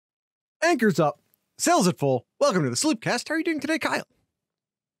Anchor's up, sails at full. Welcome to the SlooPcast. How are you doing today, Kyle?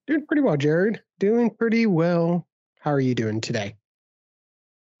 Doing pretty well, Jared. Doing pretty well. How are you doing today?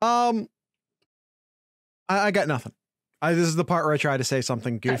 I got nothing. This is the part where I try to say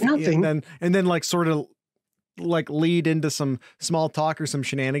something goofy and then like sort of like lead into some small talk or some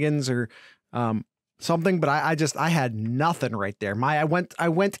shenanigans or something. But I had nothing right there. I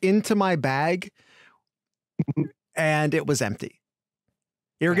went into my bag and it was empty.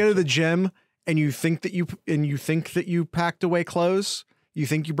 You ever go to the gym and you think that you packed away clothes? You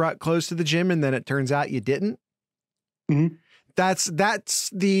think you brought clothes to the gym and then it turns out you didn't. Mm-hmm. That's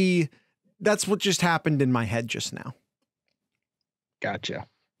what just happened in my head just now. Gotcha.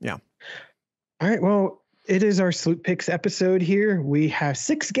 Yeah. All right. Well, it is our SlooPicks episode here. We have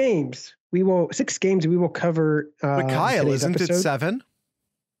 6 games. We will cover. But Kyle, isn't episode. It 7?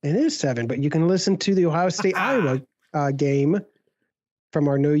 It is 7, but you can listen to the Ohio State Iowa game from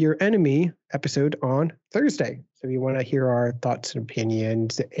our Know Your Enemy episode on Thursday. So if you want to hear our thoughts and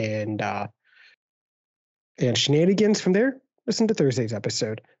opinions and shenanigans from there, listen to Thursday's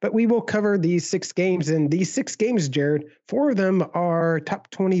episode. But we will cover these 6 games, and these 6 games, Jared, 4 of them are top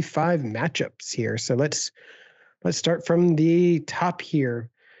 25 matchups here. So let's start from the top here.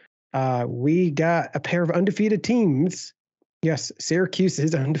 We got a pair of undefeated teams. Yes, Syracuse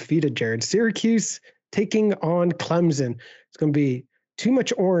is undefeated, Jared. Syracuse taking on Clemson. It's going to be too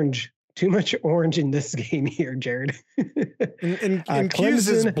much orange in this game here, Jared. and Q's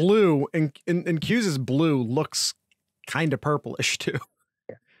is blue, and Q's is blue looks kind of purplish too,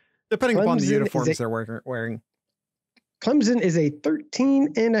 depending upon the uniforms they're wearing. Clemson is a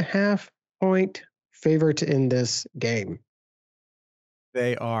 13.5 point favorite in this game.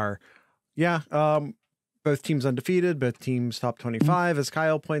 They are, both teams undefeated, both teams top 25, as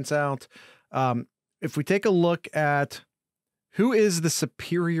Kyle points out. If we take a look at who is the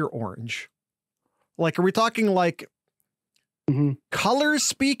superior orange, like, are we talking like colors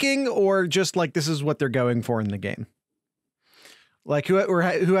speaking, or just like this is what they're going for in the game? Like who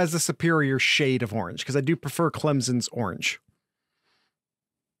has the superior shade of orange? Because I do prefer Clemson's orange.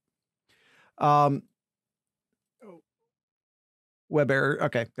 Web error.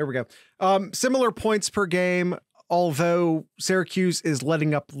 Okay, there we go. Similar points per game, although Syracuse is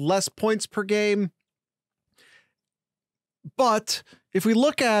letting up less points per game. But if we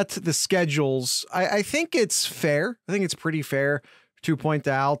look at the schedules, I think it's fair. I think it's pretty fair to point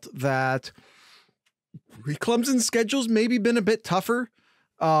out that Clemson's schedule's maybe been a bit tougher.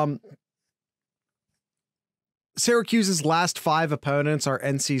 Syracuse's last 5 opponents are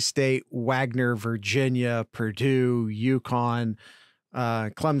NC State, Wagner, Virginia, Purdue, UConn.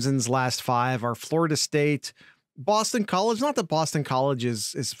 Clemson's last 5 are Florida State, Boston College. Not that Boston College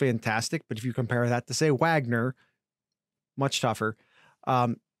is fantastic, but if you compare that to, say, Wagner, much tougher.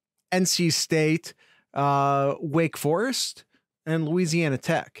 NC State, Wake Forest, and Louisiana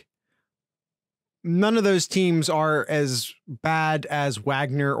Tech. None of those teams are as bad as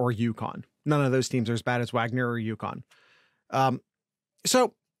Wagner or UConn. None of those teams are as bad as Wagner or UConn.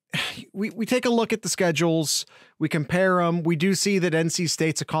 So we take a look at the schedules, we compare them. We do see that NC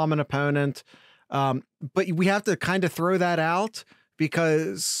State's a common opponent, but we have to kind of throw that out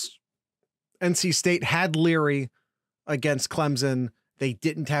because NC State had Leary against Clemson. They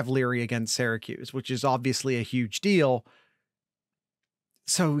didn't have Leary against Syracuse, which is obviously a huge deal.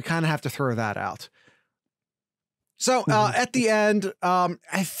 So we kind of have to throw that out. So at the end,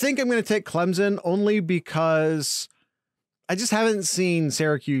 I think I'm going to take Clemson only because I just haven't seen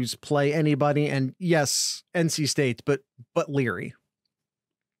Syracuse play anybody. And yes, NC State, but Leary.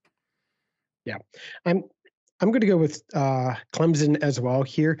 Yeah, I'm going to go with Clemson as well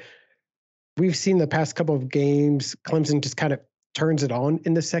here. We've seen the past couple of games, Clemson just kind of turns it on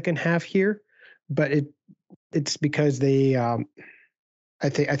in the second half here, but it's because they, I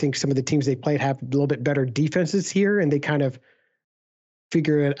think some of the teams they played have a little bit better defenses here, and they kind of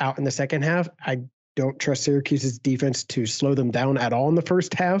figure it out in the second half. I don't trust Syracuse's defense to slow them down at all in the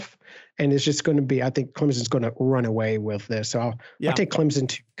first half, and it's just going to be, I think Clemson's going to run away with this. So I'll take Clemson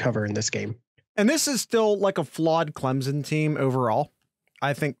to cover in this game. And this is still like a flawed Clemson team overall.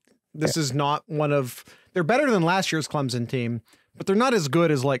 I think this is not one of, they're better than last year's Clemson team, but they're not as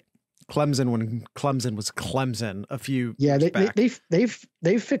good as like Clemson when Clemson was Clemson a few years back.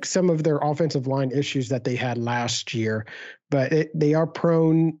 They've fixed some of their offensive line issues that they had last year, but they're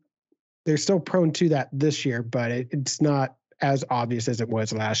still prone to that this year, but it's not as obvious as it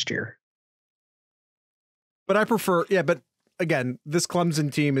was last year. But I prefer, but again, this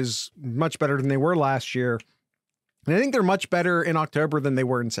Clemson team is much better than they were last year. And I think they're much better in October than they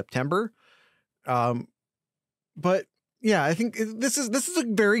were in September. But Yeah, I think this is a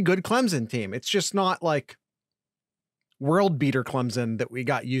very good Clemson team. It's just not like world beater Clemson that we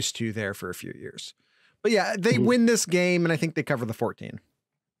got used to there for a few years. But yeah, they win this game, and I think they cover the 14.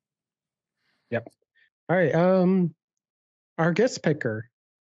 Yep. All right. Our guest picker.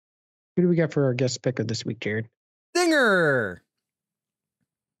 Who do we got for our guest picker this week, Jared? Dinger.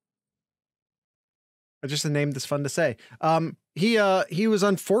 Just a name that's fun to say. He was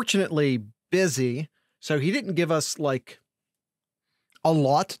unfortunately busy, so he didn't give us like a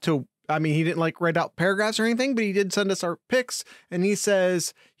lot to. I mean, he didn't like write out paragraphs or anything, but he did send us our picks, and he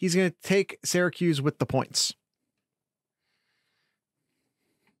says he's going to take Syracuse with the points.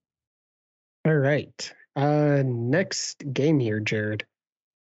 All right. Next game here, Jared.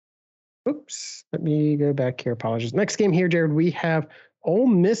 Oops. Let me go back here. Apologies. Next game here, Jared. We have Ole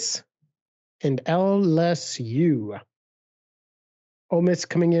Miss and LSU. Ole Miss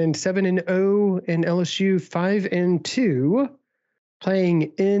coming in 7-0 and LSU 5-2,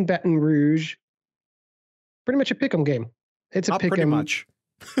 playing in Baton Rouge. Pretty much a pick'em game. It's a pick'em. Pretty much.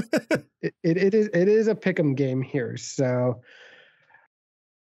 it is a pick'em game here. So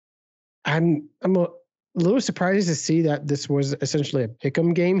I'm a little surprised to see that this was essentially a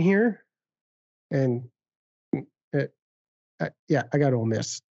pick'em game here. And yeah, I got Ole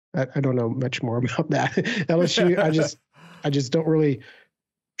Miss. I don't know much more about that. LSU, I just don't really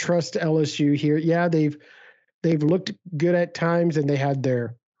trust LSU here. Yeah, they've looked good at times, and they had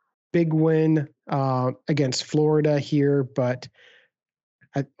their big win against Florida here, but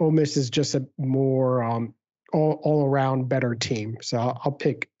Ole Miss is just a more all around better team. So I'll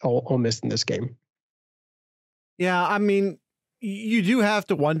pick Ole Miss in this game. Yeah, I mean, you do have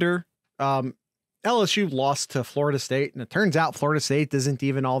to wonder. LSU lost to Florida State, and it turns out Florida State isn't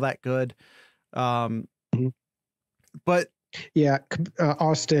even all that good. But yeah,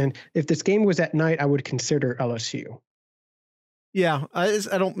 Austin, if this game was at night, I would consider LSU. Yeah, I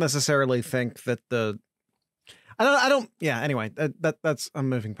don't necessarily think that I don't. Yeah. Anyway, that's I'm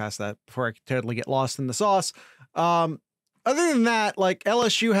moving past that before I totally get lost in the sauce. Other than that, like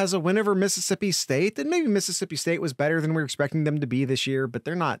LSU has a win over Mississippi State, and maybe Mississippi State was better than we were expecting them to be this year, but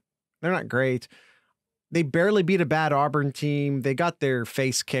they're not great. They barely beat a bad Auburn team. They got their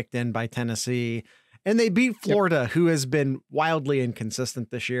face kicked in by Tennessee, and they beat Florida, who has been wildly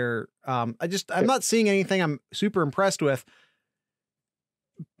inconsistent this year. I'm not seeing anything I'm super impressed with.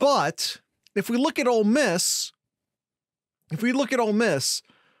 But if we look at Ole Miss,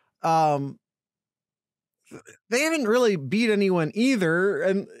 they haven't really beat anyone either,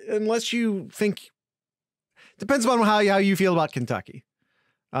 and unless you think, depends on how you feel about Kentucky.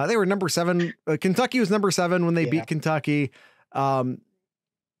 They were number 7. Kentucky was number 7 when they beat Kentucky. But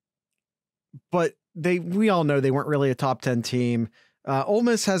we all know they weren't really a top 10 team. Ole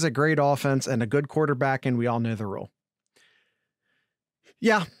Miss has a great offense and a good quarterback, and we all know the rule.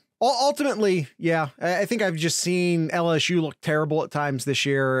 Yeah. Ultimately, yeah, I think I've just seen LSU look terrible at times this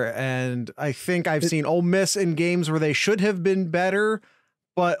year, and I think I've seen Ole Miss in games where they should have been better,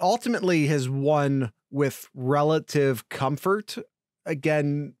 but ultimately has won with relative comfort.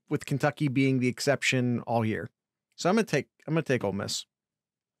 Again, with Kentucky being the exception all year. So I'm gonna take Ole Miss.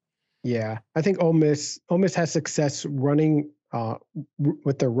 Yeah, I think Ole Miss has success running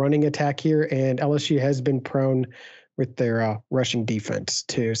with their running attack here, and LSU has been prone with their rushing defense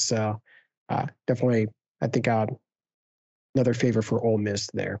too. So definitely, I think another favor for Ole Miss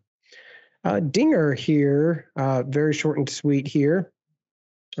there. Dinger here, very short and sweet here.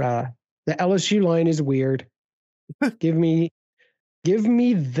 The LSU line is weird. Give me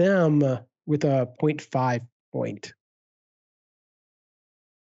them with a 0.5 point.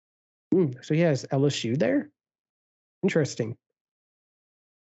 So he has LSU there. Interesting.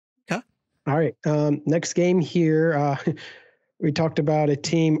 Okay. All right. Next game here. We talked about a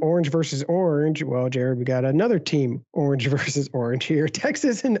team orange versus orange. Well, Jared, we got another team orange versus orange here.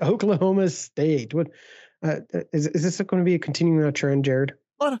 Texas and Oklahoma State. What is this going to be a continuing trend, Jared?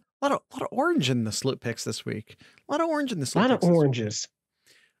 A lot of orange in the SlooPicks this week. A lot of orange in the SlooPicks. A lot of oranges.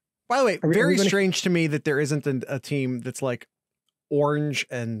 By the way, very strange to me that there isn't a team that's like orange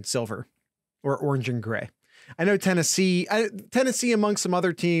and silver or orange and gray. I know Tennessee amongst some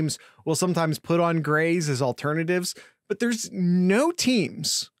other teams will sometimes put on grays as alternatives, but there's no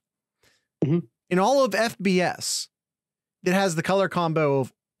teams in all of FBS that has the color combo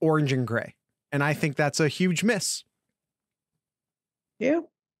of orange and gray. And I think that's a huge miss. Yeah.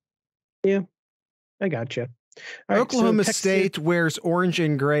 I gotcha. Oklahoma State wears orange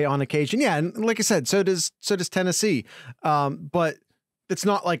and gray on occasion. Yeah. And like I said, so does Tennessee. But it's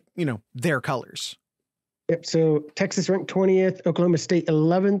not like, their colors. Yep. So Texas ranked 20th, Oklahoma State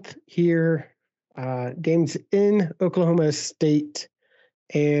 11th here. games in Oklahoma State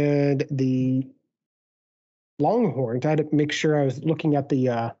and the Longhorns. I had to make sure I was looking at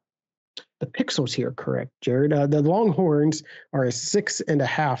the pixels here correct, Jared. The Longhorns are a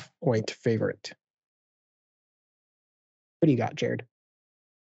 6.5 point favorite. What do you got, Jared?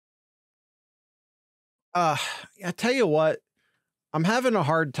 I tell you what, I'm having a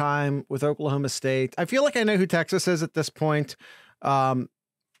hard time with Oklahoma State. I feel like I know who Texas is at this point. I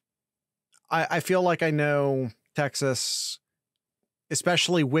feel like I know Texas,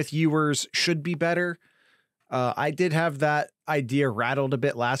 especially with Ewers, should be better. I did have that idea rattled a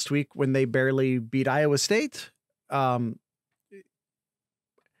bit last week when they barely beat Iowa State. But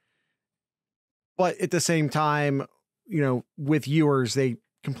at the same time, with Ewers, they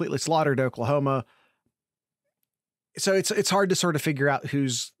completely slaughtered Oklahoma. So it's hard to sort of figure out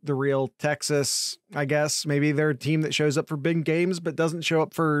who's the real Texas, I guess. Maybe they're a team that shows up for big games, but doesn't show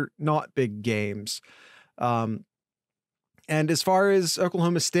up for not big games. And as far as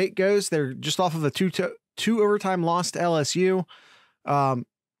Oklahoma State goes, they're just off of a two overtime loss to LSU.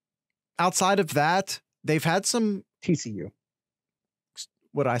 Outside of that, they've had some TCU.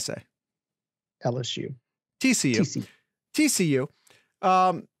 What'd I say? LSU. TCU.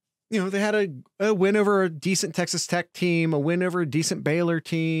 They had a win over a decent Texas Tech team, a win over a decent Baylor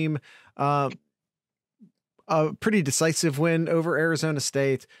team, a pretty decisive win over Arizona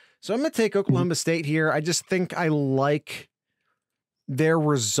State. So I'm going to take Oklahoma State here. I just think I like their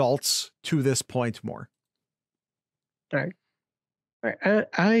results to this point more. All right.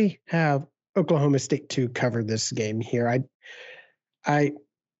 I have Oklahoma State to cover this game here.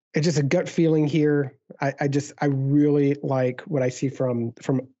 It's just a gut feeling here. I really like what I see from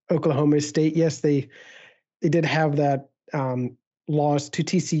Oklahoma State. Yes, they did have that loss to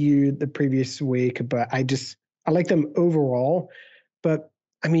TCU the previous week, but I like them overall. But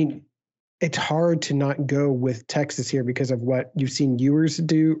I mean, it's hard to not go with Texas here because of what you've seen Ewers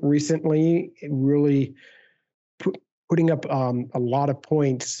do recently. It really putting up a lot of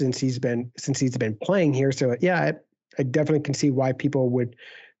points since he's been playing here. So yeah, I definitely can see why people would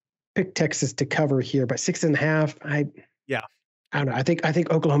pick Texas to cover here, but 6.5. I don't know. I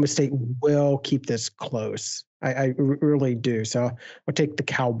think Oklahoma State will keep this close. I really do. So I'll take the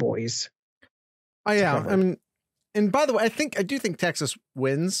Cowboys. Oh yeah. I mean, and by the way, I do think Texas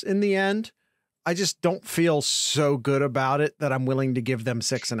wins in the end. I just don't feel so good about it that I'm willing to give them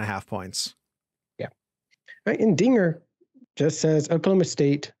 6.5 points. Yeah. Right, and Dinger just says Oklahoma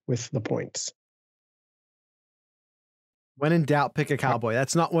State with the points. When in doubt, pick a Cowboy.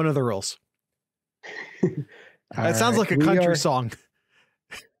 That's not one of the rules. That sounds like a country song.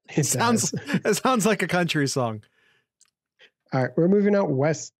 It sounds like a country song. All right, we're moving out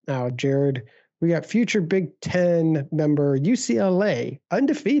west now, Jared. We got future Big Ten member UCLA,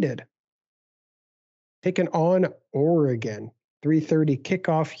 undefeated, taking on Oregon. 3:30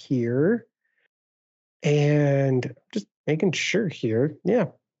 kickoff here. And just making sure here. Yeah,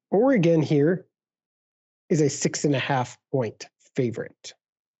 Oregon here is a 6.5 point favorite.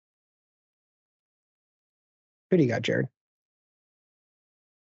 What do you got, Jared?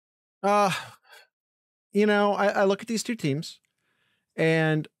 I look at these two teams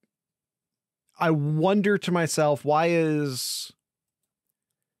and I wonder to myself, why is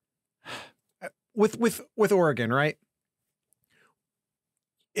with Oregon, right?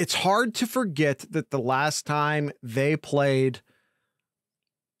 It's hard to forget that the last time they played,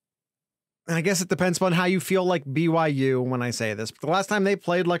 and I guess it depends upon how you feel like BYU when I say this, but the last time they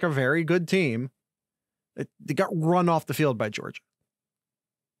played like a very good team, they got run off the field by Georgia.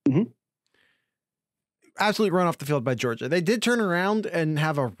 Mm-hmm. Absolutely run off the field by Georgia. They did turn around and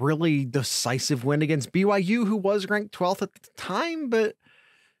have a really decisive win against BYU, who was ranked 12th at the time, but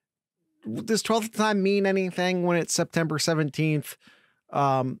does 12th at the time mean anything when it's September 17th?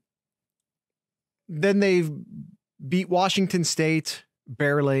 Then they beat Washington State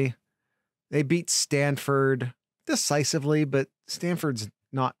barely. They beat Stanford decisively, but Stanford's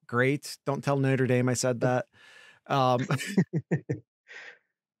not great. Don't tell Notre Dame I said that. And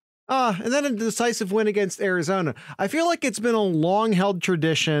then a decisive win against Arizona. I feel like it's been a long held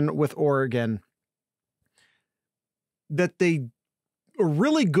tradition with Oregon that they are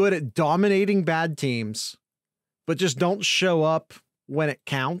really good at dominating bad teams, but just don't show up when it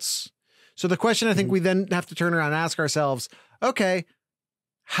counts. So the question I think we then have to turn around and ask ourselves, okay,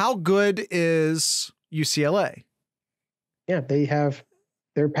 how good is UCLA? Yeah, they have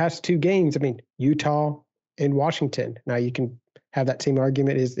their past two games. I mean, Utah and Washington. Now you can have that same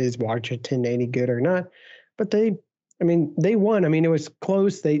argument. Is Washington any good or not? But they won. I mean, it was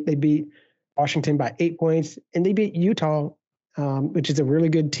close. They beat Washington by 8 points, and they beat Utah, which is a really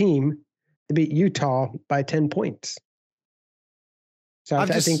good team. to beat Utah by 10 points. So I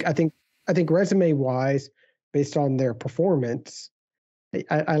think resume wise, based on their performance,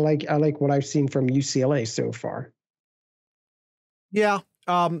 I like what I've seen from UCLA so far. Yeah.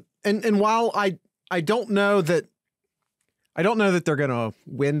 And while I don't know that they're going to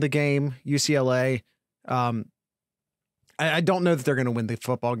win the game, UCLA, I don't know that they're going to win the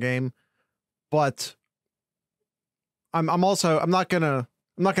football game, but I'm not going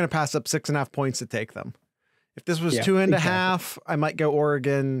to pass up 6.5 points to take them. If this was 2.5, I might go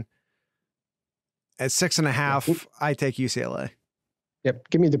Oregon. At 6.5, I take UCLA. Yep.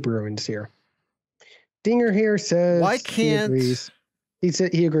 Give me the Bruins here. Dinger here says why can't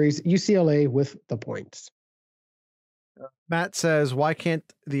he agrees UCLA with the points. Matt says, why can't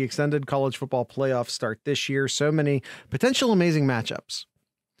the extended college football playoff start this year? So many potential amazing matchups.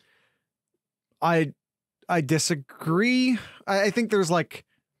 I disagree. I think there's like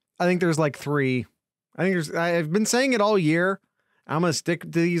three. I've been saying it all year. I'm going to stick to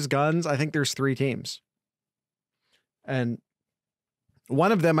these guns. I think there's 3 teams. And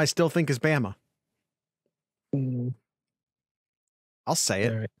one of them I still think is Bama. I'll say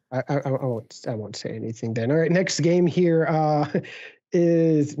it. All right. I won't say anything then. All right. Next game here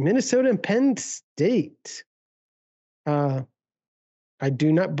is Minnesota and Penn State. I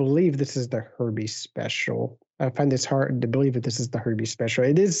do not believe this is the Herbie special. I find this hard to believe that this is the Herbie special.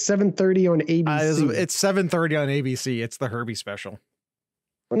 It is 7:30 on ABC. It's 7:30 on ABC. It's the Herbie special.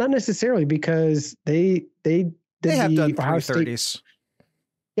 Well, not necessarily, because they have done 3:30s.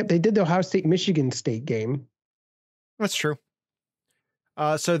 Yep, they did the Ohio State Michigan State game. That's true.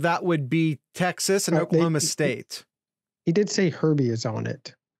 So that would be Texas and Oklahoma State. He did say Herbie is on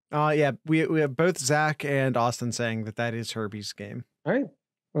it. Yeah, we have both Zach and Austin saying that is Herbie's game. All right.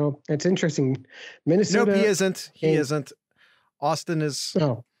 Well, it's interesting. Minnesota. Nope, he isn't. He isn't. Austin is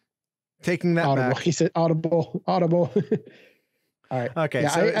taking that audible. back. He said audible. All right. Okay.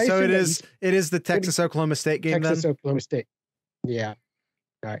 Yeah, so it is the Texas Oklahoma State game. Texas Oklahoma State. Yeah.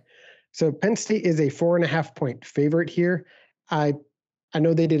 All right. So Penn State is a 4.5 point favorite here. I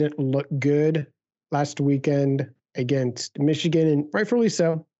know they didn't look good last weekend against Michigan, and rightfully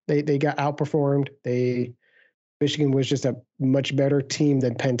so. They got outperformed. Michigan was just a much better team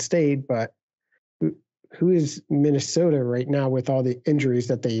than Penn State, but who is Minnesota right now with all the injuries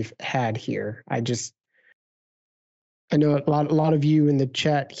that they've had here? I know a lot of you in the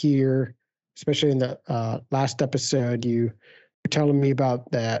chat here, especially in the last episode, you were telling me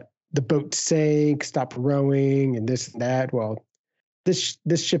about that the boat sank, stopped rowing, and this and that. Well, this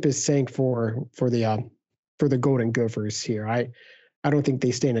ship is sank for the Golden Gophers here. I don't think they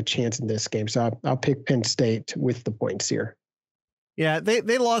stand a chance in this game, so I'll pick Penn State with the points here. Yeah,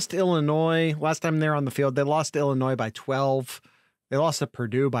 they lost to Illinois last time they were on the field. They lost to Illinois by 12. They lost to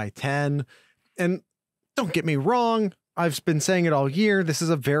Purdue by 10. And don't get me wrong, I've been saying it all year. This is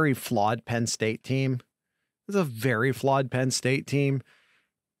a very flawed Penn State team. It's a very flawed Penn State team.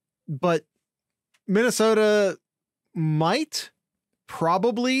 But Minnesota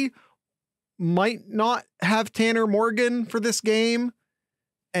probably might not have Tanner Morgan for this game,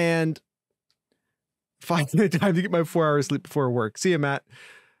 and find the time to get my 4 hours sleep before work. See you, Matt.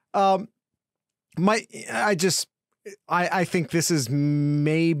 I think this is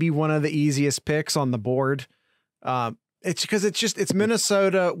maybe one of the easiest picks on the board. It's because it's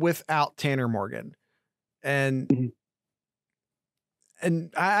Minnesota without Tanner Morgan. And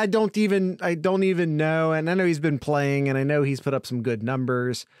I don't even know. And I know he's been playing, and I know he's put up some good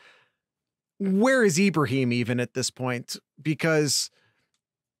numbers. Where is Ibrahim even at this point? Because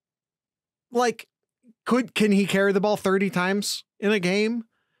can he carry the ball 30 times in a game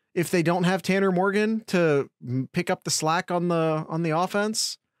if they don't have Tanner Morgan to pick up the slack on the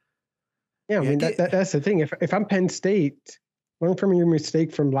offense? Yeah, I mean, that's the thing. If I'm Penn State, learn from your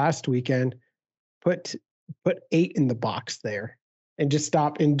mistake from last weekend, put 8 in the box there and just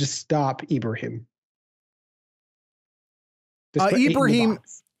stop Ibrahim.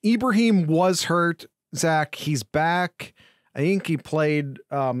 Ibrahim was hurt, Zach. He's back. I think he played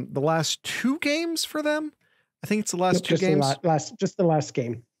the last 2 games for them. I think it's the last 2 games. Just the last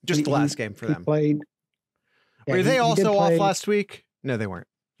game. Just the last game for them. Played. Yeah, were they also off last week? No, they weren't.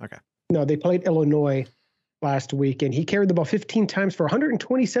 Okay. No, they played Illinois last week, and he carried the ball 15 times for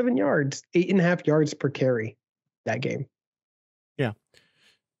 127 yards, 8.5 yards per carry that game. Yeah.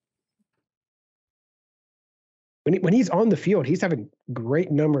 When he's on the field, he's having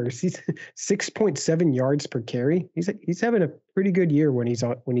great numbers. He's 6.7 yards per carry. He's having a pretty good year when he's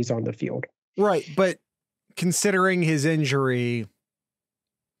on the field. Right, but considering his injury,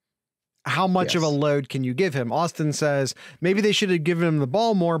 how much of a load can you give him? Austin says maybe they should have given him the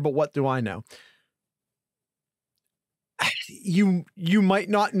ball more, but what do I know? You might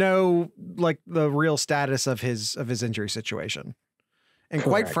not know like the real status of his injury situation. And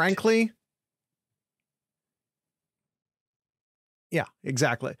quite frankly, yeah,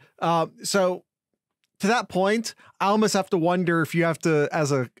 exactly. So to that point, I almost have to wonder if you have to,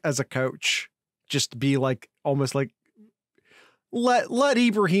 as a coach, just be like, almost like, let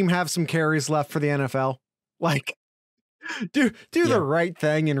Ibrahim have some carries left for the NFL. Like do the right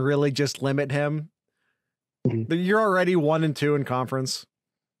thing and really just limit him. You're already 1-2 in conference.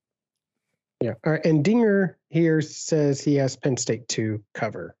 Yeah. All right. And Dinger here says he has Penn State to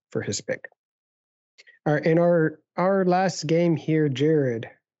cover for his pick. All right. And our last game here, Jared.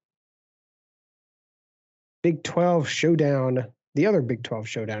 Big 12 showdown. The other Big 12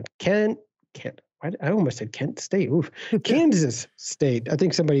 showdown. I almost said Kent State. Oof. Kansas State. I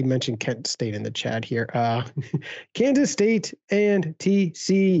think somebody mentioned Kent State in the chat here. Kansas State and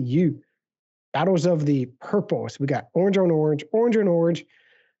TCU. Battles of the purple. So we got orange on orange, orange on orange.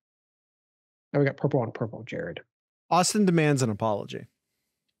 Now we got purple on purple, Jared. Austin demands an apology.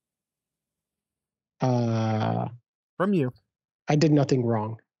 From you. I did nothing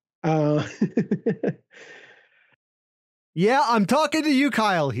wrong. Yeah, I'm talking to you,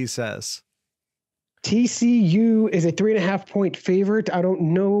 Kyle, he says. TCU is a 3.5-point favorite. I don't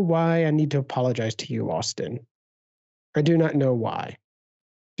know why I need to apologize to you, Austin. I do not know why.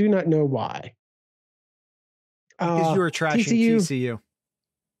 Do not know why. Because you were trashing TCU.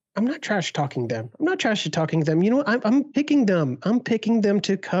 I'm not trash talking them. I'm not trash talking them. You know, I'm picking them. I'm picking them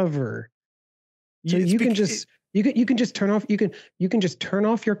to cover. So you can just turn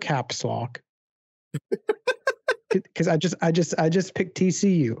off your caps lock. Because I just picked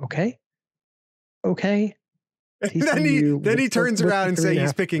TCU. Okay. TCU then he turns around and says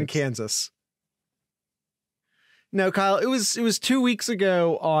he's picking Kansas. No, Kyle, it was 2 weeks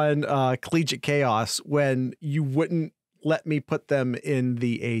ago on Collegiate Chaos when you wouldn't let me put them in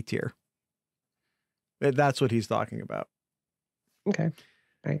the A tier. That's what he's talking about. Okay.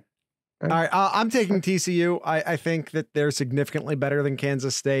 All right. I'm taking TCU. I think that they're significantly better than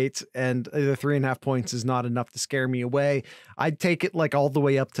Kansas State, and the 3.5 points is not enough to scare me away. I'd take it like all the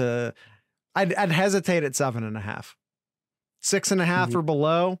way up to, I'd hesitate at 7.5, 6.5 or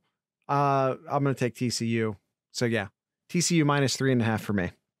below. I'm going to take TCU. So yeah, TCU minus 3.5 for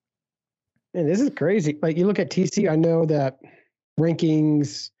me. Man, this is crazy. Like you look at TCU, I know that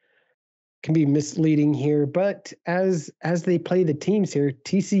rankings can be misleading here, but as they play the teams here,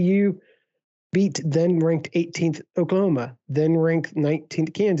 TCU beat then ranked 18th Oklahoma, then ranked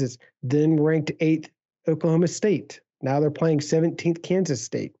 19th Kansas, then ranked 8th Oklahoma State. Now they're playing 17th Kansas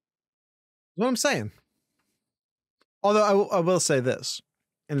State. What I'm saying. Although I will say this,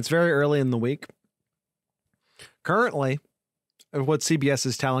 and it's very early in the week. Currently, what CBS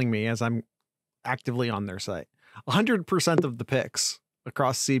is telling me as I'm actively on their site, 100% of the picks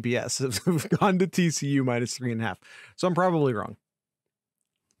across CBS have gone to TCU minus 3.5. So I'm probably wrong.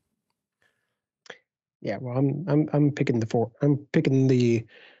 Yeah, well, I'm picking the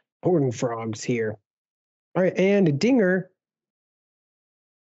Horned Frogs here. All right, and Dinger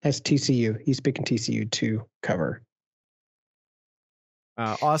has TCU. He's picking TCU to cover.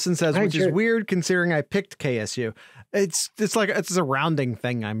 Austin says, which is weird considering I picked KSU. It's like it's a rounding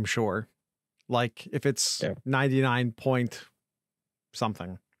thing, I'm sure. Like if it's 99 point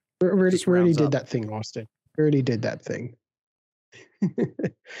something. We already did that thing, Austin. We already did that thing.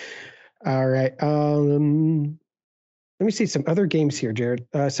 All right. Let me see some other games here, Jared.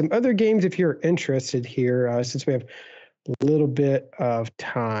 Some other games if you're interested here, since we have a little bit of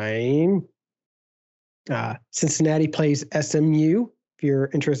time. Cincinnati plays SMU. If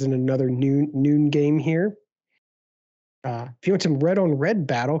you're interested in another noon game here. If you want some red on red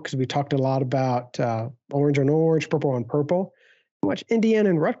battle, because we talked a lot about orange on orange, purple on purple. Watch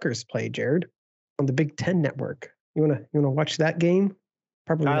Indiana and Rutgers play, Jared, on the Big Ten Network. You wanna watch that game?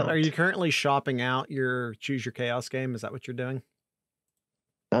 Probably Kyle, not. are you currently shopping out your Choose Your Chaos game? Is that what you're doing?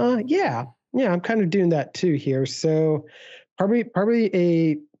 Yeah, I'm kind of doing that too here. So probably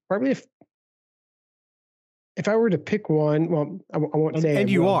if I were to pick one, well, I won't say. And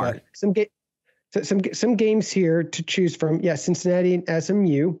you are some games here to choose from. Yeah, Cincinnati and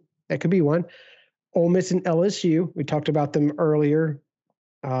SMU. That could be one. Ole Miss and LSU. We talked about them earlier.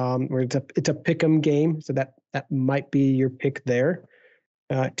 Where it's a pick'em game, so that might be your pick there.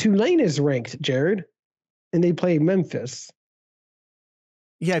 Tulane is ranked, Jared, and they play Memphis.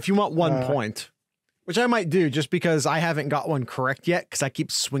 Yeah, if you want 1 point, which I might do just because I haven't got one correct yet because I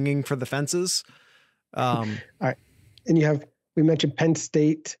keep swinging for the fences. All right, and you have We mentioned Penn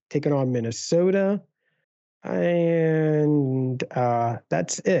State taking on Minnesota. And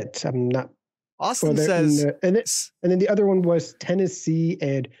that's it. I'm not. Austin says, and then the other one was Tennessee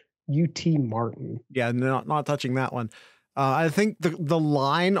and UT Martin. Yeah, not touching that one. I think the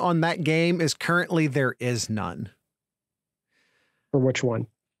line on that game is currently there is none. For which one?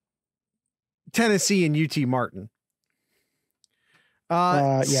 Tennessee and UT Martin.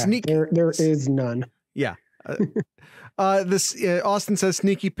 Yeah, there is none. Yeah. Austin says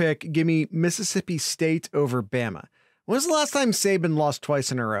sneaky pick. Give me Mississippi State over Bama. When was the last time Saban lost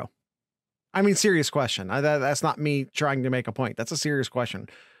twice in a row? I mean, serious question. That's not me trying to make a point. That's a serious question.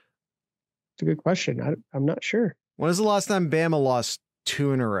 It's a good question. I'm not sure. When was the last time Bama lost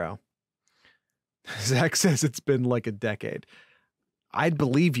 2 in a row? Zach says it's been like a decade. I'd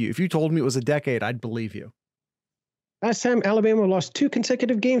believe you. If you told me it was a decade, I'd believe you. Last time Alabama lost 2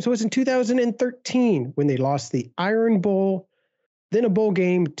 consecutive games was in 2013 when they lost the Iron Bowl, then a bowl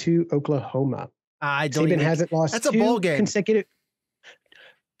game to Oklahoma. Saban hasn't lost. That's a bowl game. Saban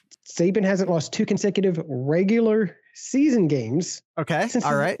hasn't lost 2 consecutive regular season games. Okay,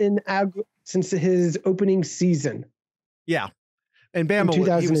 all right. Since his opening season. Yeah, and Bama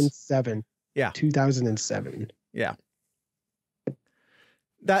 2007. 2007. Yeah.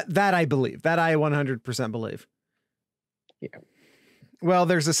 That I believe. That I 100% believe. Yeah. Well,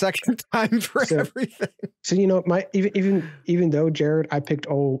 there's a second time for everything. So even though Jared, I picked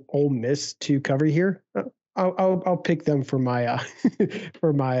Ole Miss to cover here, I'll pick them for my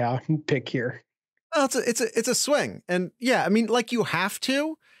pick here. Well, it's a swing, and yeah, I mean, like you have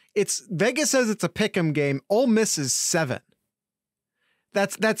to. It's Vegas says it's a pick'em game. Ole Miss is 7.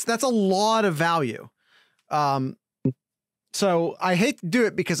 That's a lot of value. So I hate to do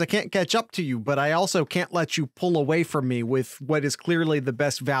it because I can't catch up to you, but I also can't let you pull away from me with what is clearly the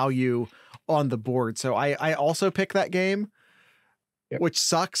best value on the board. So I also pick that game, which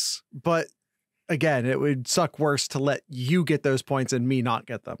sucks. But again, it would suck worse to let you get those points and me not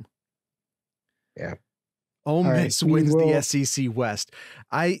get them. Yeah. Ole Miss wins the SEC West.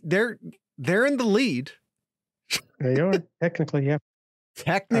 They're in the lead. They are technically, yeah.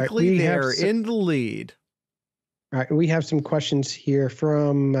 Technically, they're in the lead. All right, we have some questions here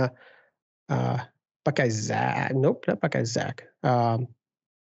from Buckeye Zach. Nope, not Buckeye Zach. Yeah,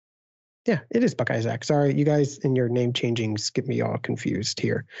 it is Buckeye Zach. Sorry, you guys and your name changings get me all confused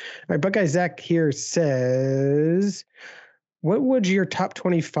here. All right, Buckeye Zach here says, what would your top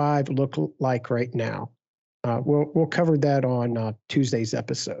 25 look like right now? We'll cover that on Tuesday's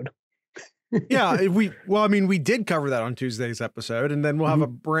episode. Yeah, we did cover that on Tuesday's episode, and then we'll have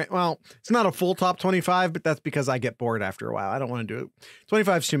it's not a full top 25, but that's because I get bored after a while. I don't want to do it.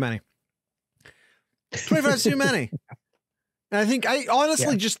 25 is too many. 25 is too many. And I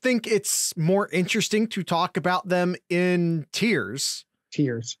honestly just think it's more interesting to talk about them in tiers.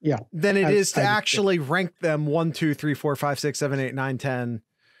 Yeah. Than it is to actually rank them 1, 2, 3, 4, 5, 6, 7, 8, 9, 10.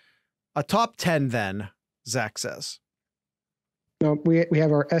 A top 10 then, Zach says. No, we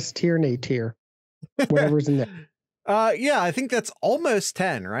have our S tier and A tier. Whatever's in there. Yeah, I think that's almost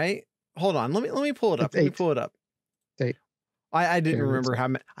 10, right? Hold on, let me pull it up. Let me pull it up. 8. I didn't remember how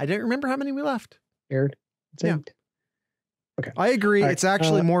many. I didn't remember how many we left. It's 8. Okay. I agree. It's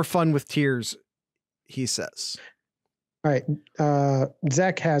actually more fun with tiers, he says. All right.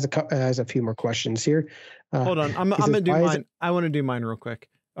 Zach has a few more questions here. Hold on. I'm gonna do mine. I want to do mine real quick.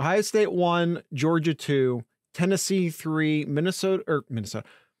 Ohio State 1, Georgia 2, Tennessee 3,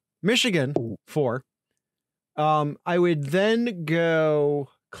 Michigan 4. I would then go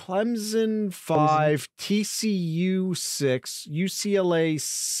Clemson 5, TCU 6, UCLA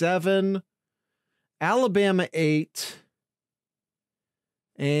 7, Alabama 8,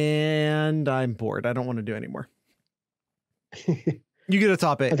 and I'm bored. I don't want to do anymore. You get a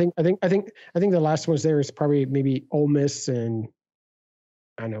top 8. I think the last ones there is probably maybe Ole Miss and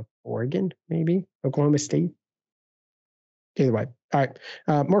I don't know, Oregon, maybe Oklahoma State. Either way. All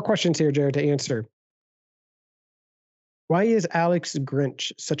right. More questions here, Jared, to answer. Why is Alex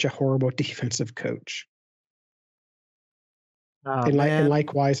Grinch such a horrible defensive coach? And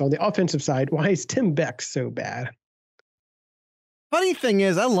likewise, on the offensive side, why is Tim Beck so bad? Funny thing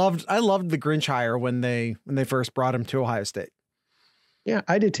is, I loved the Grinch hire when they first brought him to Ohio State. Yeah,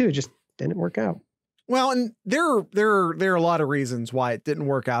 I did too. It just didn't work out. Well, and there are a lot of reasons why it didn't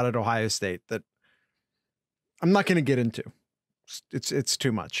work out at Ohio State that I'm not going to get into. It's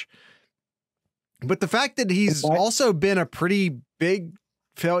too much. But the fact that he's also been a pretty big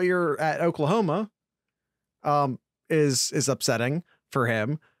failure at Oklahoma is upsetting for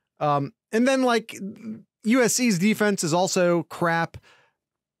him. And then USC's defense is also crap.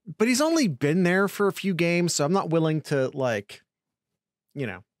 but he's only been there for a few games, so I'm not willing to like,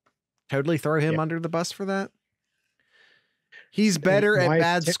 totally throw him under the bus for that. He's better at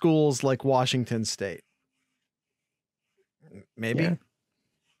bad schools like Washington State. Maybe.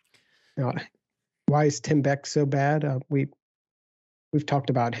 Yeah. Why is Tim Beck so bad? We've talked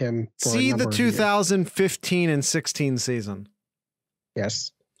about him. See the 2015 and 16 season.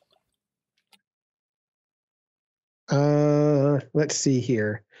 Yes. Let's see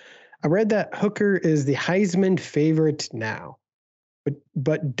here. I read that Hooker is the Heisman favorite now,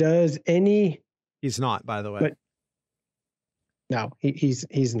 but does any? He's not, by the way. But no,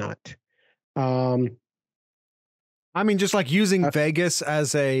 he's not. I mean, just like using Vegas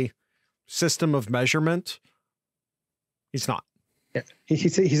as a system of measurement, he's not. Yeah, he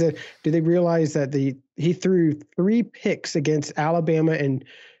said, do they realize that he threw 3 picks against Alabama and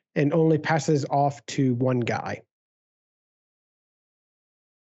only passes off to one guy?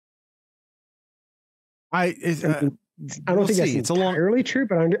 I don't think that's entirely true,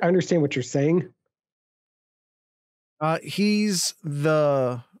 but I understand what you're saying. He's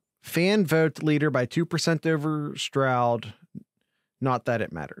the fan vote leader by 2% over Stroud. Not that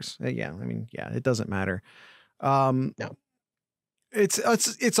it matters. It doesn't matter. No.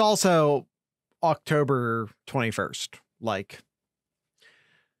 It's also October 21st. Like,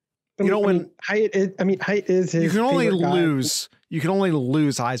 height is his. You can only lose. You can only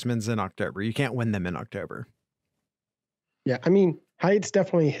lose Heisman's in October. You can't win them in October. Yeah, Height's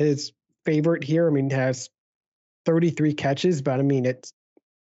definitely his favorite here. He has 33 catches, but it's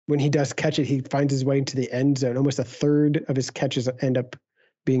when he does catch it, he finds his way into the end zone. Almost a third of his catches end up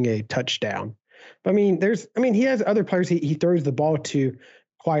being a touchdown. But he has other players he throws the ball to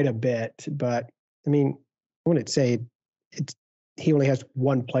quite a bit, but I wouldn't say he only has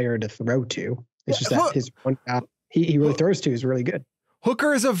one player to throw to. It's just that his one guy he really throws to is really good.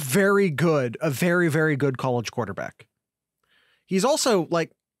 Hooker is a very, very good college quarterback. He's also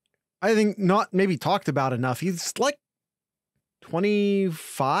I think not maybe talked about enough. He's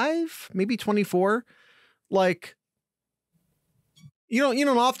 25, maybe 24. You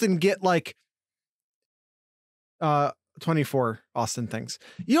don't often get 24 Austin things.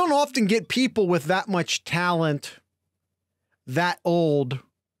 You don't often get people with that much talent that old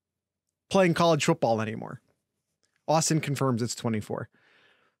playing college football anymore. Austin confirms it's 24.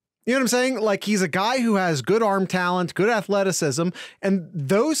 You know what I'm saying? He's a guy who has good arm talent, good athleticism, and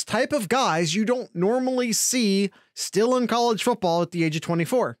those type of guys you don't normally see still in college football at the age of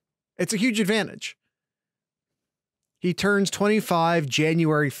 24. It's a huge advantage. He turns 25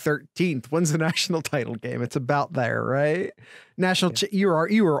 January 13th. When's the national title game? It's about there, right? You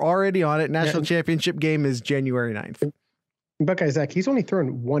were already on it. National championship game is January 9th. Buckeye Zach, he's only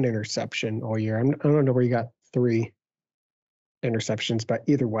thrown 1 interception all year. I don't know where he got 3 interceptions, but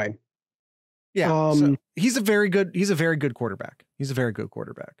either way. Yeah. So he's a very good quarterback. He's a very good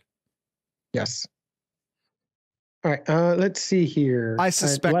quarterback. Yes. All right. Let's see here. I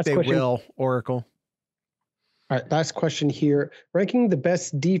suspect they will, Oracle. All right. Last question here. Ranking the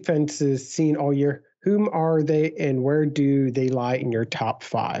best defenses seen all year. Whom are they and where do they lie in your top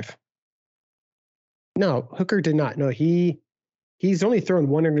 5? No, Hooker did not. No, he's only thrown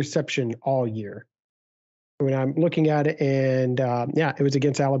 1 interception all year. When I'm looking at it, and it was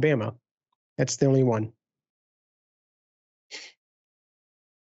against Alabama. That's the only one.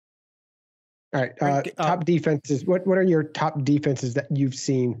 All right, top defenses. What are your top defenses that you've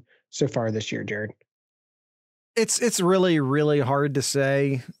seen so far this year, Jared? It's really, really hard to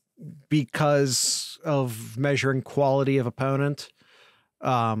say because of measuring quality of opponent.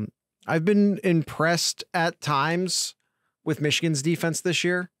 I've been impressed at times with Michigan's defense this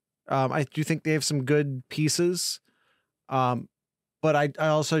year. I do think they have some good pieces. But I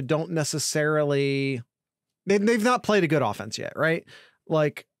also don't necessarily, they've not played a good offense yet. Right.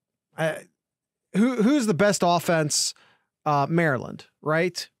 Who's the best offense? Maryland,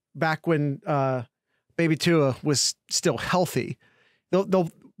 right? Back when, Baby Tua was still healthy.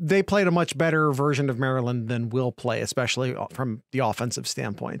 They played a much better version of Maryland than we'll play, especially from the offensive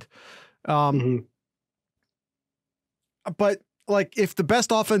standpoint. But if the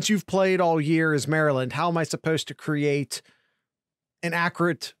best offense you've played all year is Maryland, how am I supposed to create an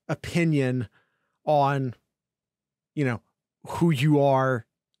accurate opinion on, who you are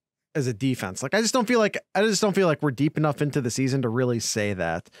as a defense? I just don't feel like we're deep enough into the season to really say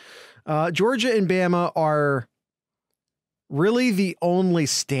that. Georgia and Bama are really the only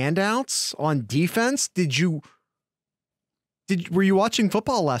standouts on defense. Were you watching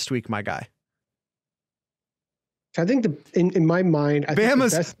football last week, my guy? So I think in my mind, I think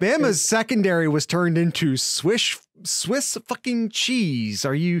Bama's secondary was turned into Swiss fucking cheese.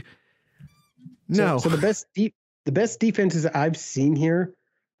 Are you? No. So the best defenses I've seen here,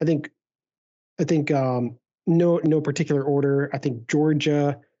 I think no particular order. I think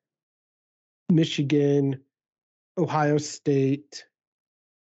Georgia, Michigan, Ohio State.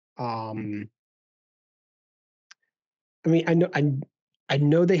 I mean, I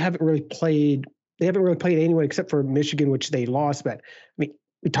know they haven't really played. They haven't really played anyone except for Michigan, which they lost. But I mean,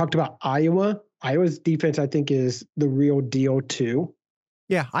 we talked about Iowa. Iowa's defense, I think, is the real deal too.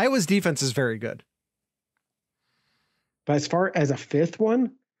 Yeah, Iowa's defense is very good. But as far as a fifth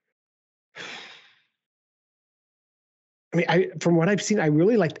one, I mean, from what I've seen, I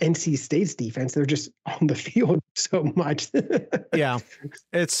really like NC State's defense. They're just on the field so much. Yeah,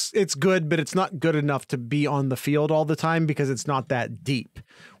 it's good, but it's not good enough to be on the field all the time because it's not that deep,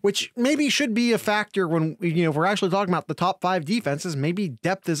 which maybe should be a factor when, if we're actually talking about the top 5 defenses, maybe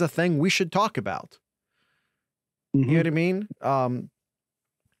depth is a thing we should talk about. Mm-hmm. You know what I mean?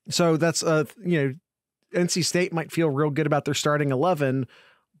 So that's, NC State might feel real good about their starting 11,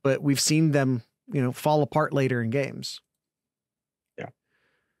 but we've seen them, fall apart later in games.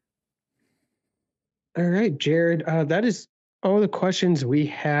 All right, Jared, that is all the questions we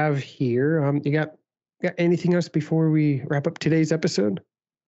have here. You got anything else before we wrap up today's episode?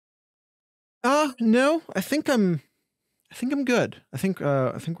 No, I think I'm good. I think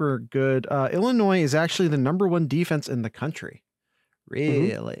we're good. Illinois is actually the #1 defense in the country.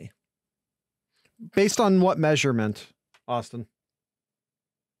 Really? Mm-hmm. Based on what measurement, Austin?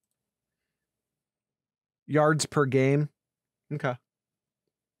 Yards per game. Okay.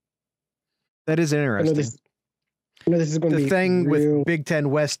 That is interesting. I know this is going to be the thing with Big Ten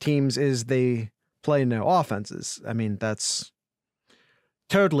West teams is they play no offenses. I mean, that's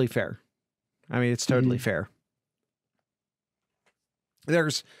totally fair. I mean, it's totally fair. Who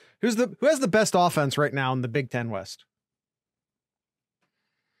has the best offense right now in the Big Ten West?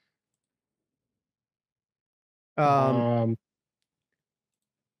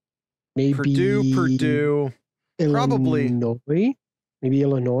 Maybe Purdue, Illinois, probably maybe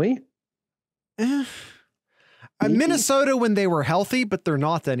Illinois. Minnesota when they were healthy, but they're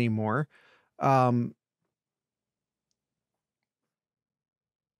not anymore. I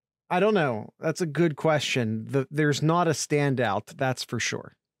don't know. That's a good question. There's not a standout, that's for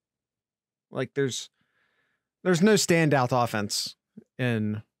sure. Like there's no standout offense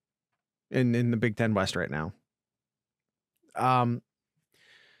in the Big Ten West right now.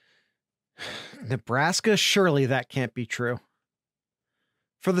 Nebraska, surely that can't be true.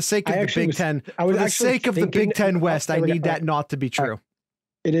 For the sake of the Big Ten, for the sake of the Big Ten West, I need that not to be true.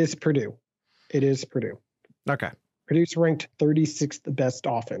 It is Purdue. Okay. Purdue's ranked 36th best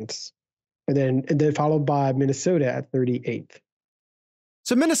offense, and then followed by Minnesota at 38th.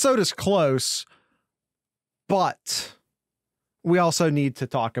 So Minnesota's close, but we also need to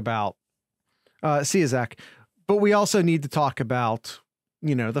talk about see you, Zach. But we also need to talk about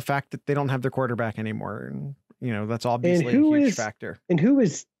the fact that they don't have their quarterback anymore, and that's obviously a huge factor. And who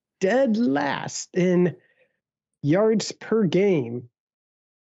is dead last in yards per game?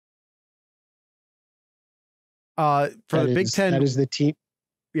 For the Big Ten, that is the team.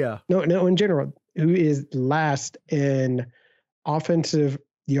 Yeah. No, in general, who is last in offensive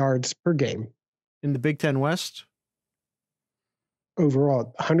yards per game in the Big Ten West?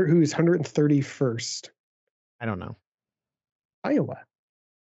 Overall, who is 131st? I don't know. Iowa.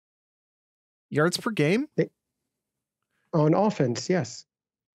 Yards per game? On offense, yes.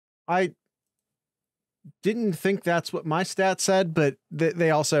 I didn't think that's what my stats said, but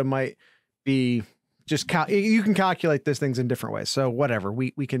they also might be just you can calculate those things in different ways. So whatever,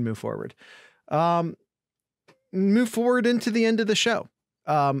 we can move forward. Move forward into the end of the show.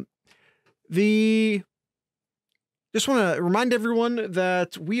 Just want to remind everyone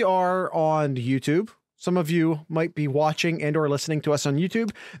that we are on YouTube. Some of you might be watching and or listening to us on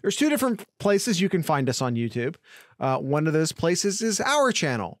YouTube. There's 2 different places you can find us on YouTube. One of those places is our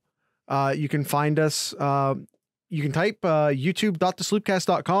channel. You can find us, you can type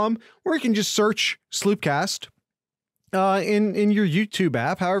youtube.thesloopcast.com, or you can just search Sloopcast in your YouTube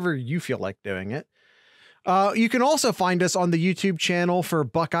app, however you feel like doing it. You can also find us on the YouTube channel for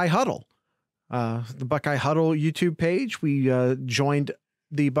Buckeye Huddle. The Buckeye Huddle YouTube page. We joined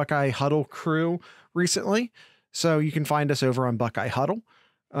the Buckeye Huddle crew recently, so you can find us over on Buckeye Huddle.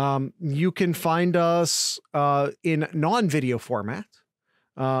 You can find us in non-video format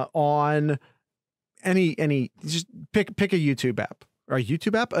on any just pick a YouTube app or a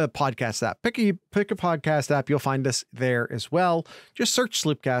podcast app. Pick a podcast app. You'll find us there as well. Just search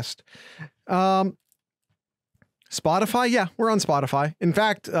Sloopcast. Spotify. Yeah, we're on Spotify. In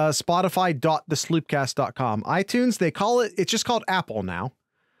fact, spotify.thesloopcast.com. iTunes, it's just called Apple now.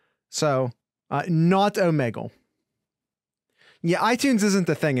 So not Omegle. Yeah, iTunes isn't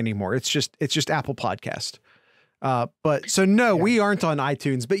the thing anymore. It's just Apple Podcast. We aren't on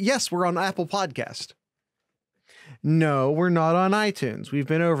iTunes, but yes, we're on Apple Podcast. No, we're not on iTunes. We've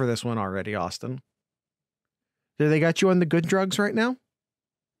been over this one already, Austin. Do they got you on the good drugs right now?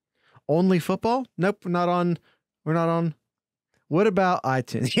 Only football? Nope, we're not on. What about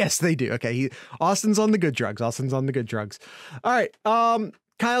iTunes? Yes, they do. Okay, Austin's on the good drugs. All right.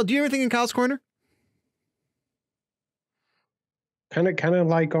 Kyle, do you have anything in Kyle's corner? Kind of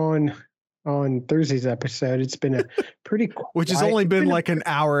like on Thursday's episode. It's been a pretty quiet, which has only been like an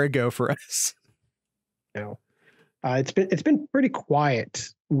hour ago for us. No, it's been pretty quiet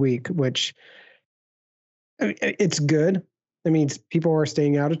week, which it's good. That means people are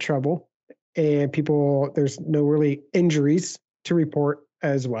staying out of trouble, and there's no really injuries to report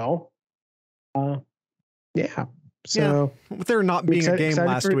as well. Yeah. So with there not being a game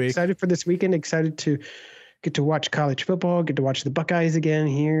last week, excited for this weekend. Excited to get to watch college football. Get to watch the Buckeyes again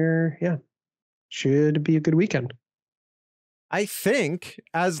here. Yeah, should be a good weekend. I think,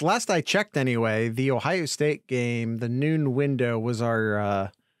 as last I checked anyway, the Ohio State game, the noon window was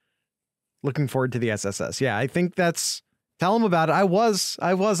our looking forward to the SSS. Yeah, I think tell them about it. I was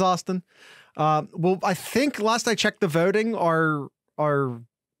Austin. Well, I think last I checked the voting, our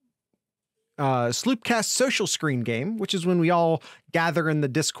Sloopcast social screen game, which is when we all gather in the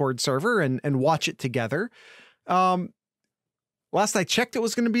Discord server and watch it together. Last I checked, it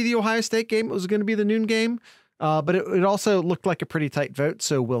was going to be the Ohio State game. It was going to be the noon game. But it also looked like a pretty tight vote.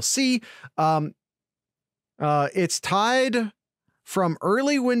 So we'll see. It's tied from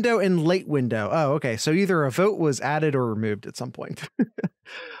early window and late window. Oh, okay. So either a vote was added or removed at some point.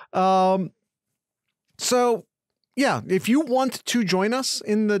 So yeah, if you want to join us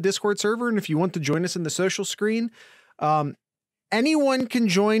in the Discord server, and if you want to join us in the social screen, anyone can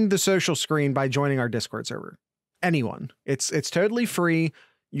join the social screen by joining our Discord server. Anyone. It's totally free.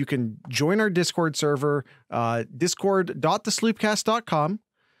 You can join our Discord server, discord.thesloopcast.com.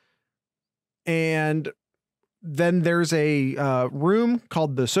 And then there's a room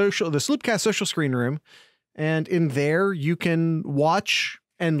called the Sloopcast social screen room. And in there you can watch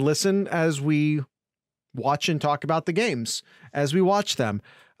and listen as we watch and talk about the games as we watch them.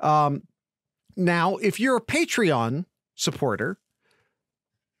 Now, if you're a Patreon supporter,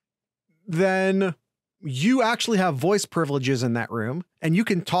 then you actually have voice privileges in that room, and you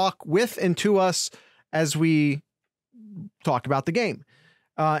can talk with and to us as we talk about the game.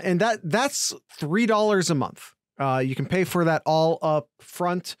 And that's $3 a month. You can pay for that all up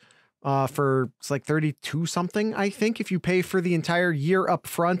front for it's like 32 something. I think if you pay for the entire year up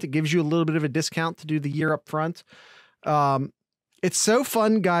front, it gives you a little bit of a discount to do the year up front. It's so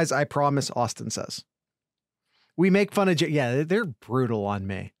fun, guys. I promise. Austin says we make fun of yeah, they're brutal on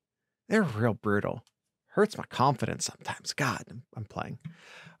me. They're real brutal. Hurts my confidence sometimes. God, I'm playing.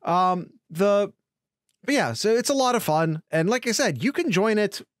 But yeah, so it's a lot of fun. And like I said, you can join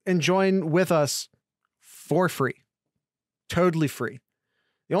it and join with us for free. Totally free.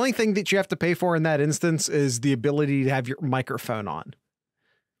 The only thing that you have to pay for in that instance is the ability to have your microphone on.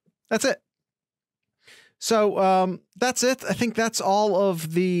 That's it. So that's it. I think that's all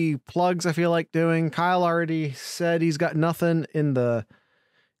of the plugs I feel like doing. Kyle already said he's got nothing in the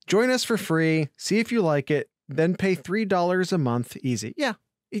join us for free. See if you like it. Then pay $3 a month. Easy. Yeah.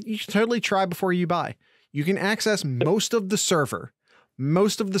 You should totally try before you buy. You can access most of the server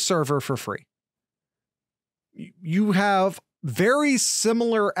for free. You have very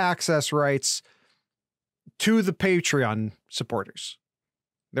similar access rights to the Patreon supporters.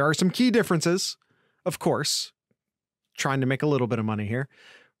 There are some key differences, of course, trying to make a little bit of money here,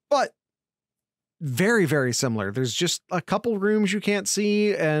 but very, very similar. There's just a couple rooms you can't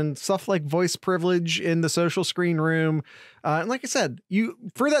see and stuff like voice privilege in the social screen room. And like I said,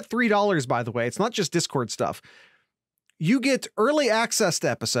 for that $3, by the way, it's not just Discord stuff. You get early access to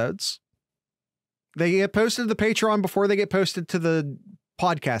episodes. They get posted to the Patreon before they get posted to the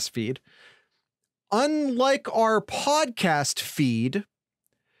podcast feed. Unlike our podcast feed,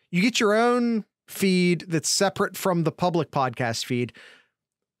 you get your own feed that's separate from the public podcast feed.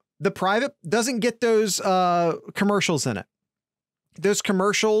 The private doesn't get those commercials in it. Those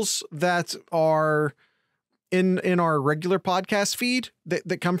commercials that are in our regular podcast feed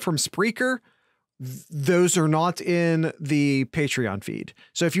that come from Spreaker, those are not in the Patreon feed.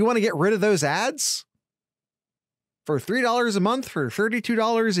 So if you want to get rid of those ads for $3 a month, for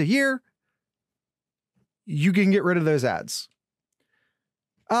 $32 a year, you can get rid of those ads.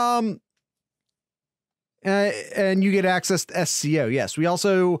 and you get access to SCO. Yes, we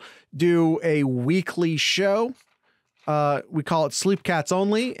also do a weekly show. We call it Sleep Cats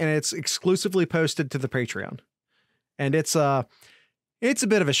Only, and it's exclusively posted to the Patreon. And it's a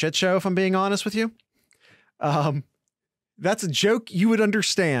bit of a shit show, if I'm being honest with you. That's a joke you would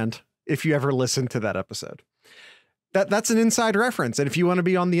understand if you ever listened to that episode. That's an inside reference. And if you want to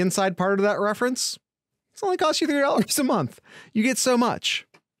be on the inside part of that reference, it's only costs you $3 a month. You get so much.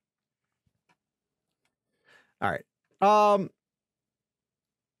 All right.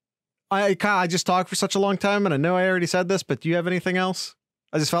 I just talked for such a long time, and I know I already said this, but do you have anything else?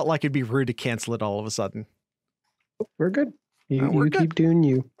 I just felt like it'd be rude to cancel it all of a sudden. We're good. You keep doing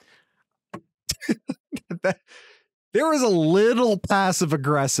you. There was a little passive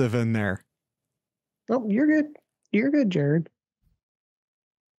aggressive in there. Oh, you're good. You're good, Jared.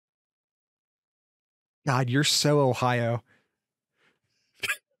 God, you're so Ohio.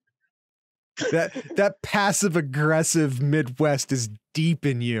 that passive aggressive Midwest is deep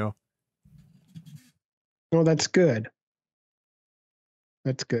in you. Well, that's good.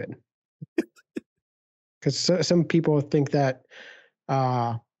 That's good. Because some people think that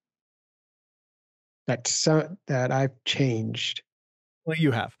that I've changed. Well,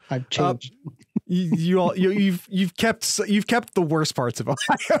 you have. I've changed. You've kept the worst parts of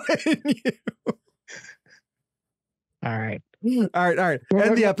Ohio in you. All right. End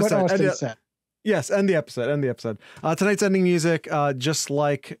the episode. Yes, end the episode. Tonight's ending music, just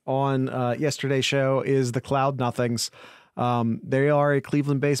like on yesterday's show, is the Cloud Nothings. They are a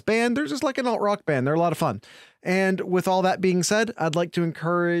Cleveland-based band. They're just like an alt-rock band. They're a lot of fun. And with all that being said, I'd like to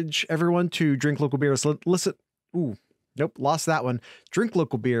encourage everyone to drink local beer. Listen. Ooh, nope, lost that one. Drink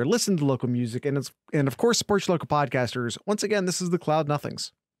local beer, listen to local music, and of course, support your local podcasters. Once again, this is the Cloud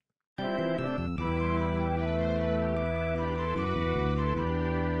Nothings.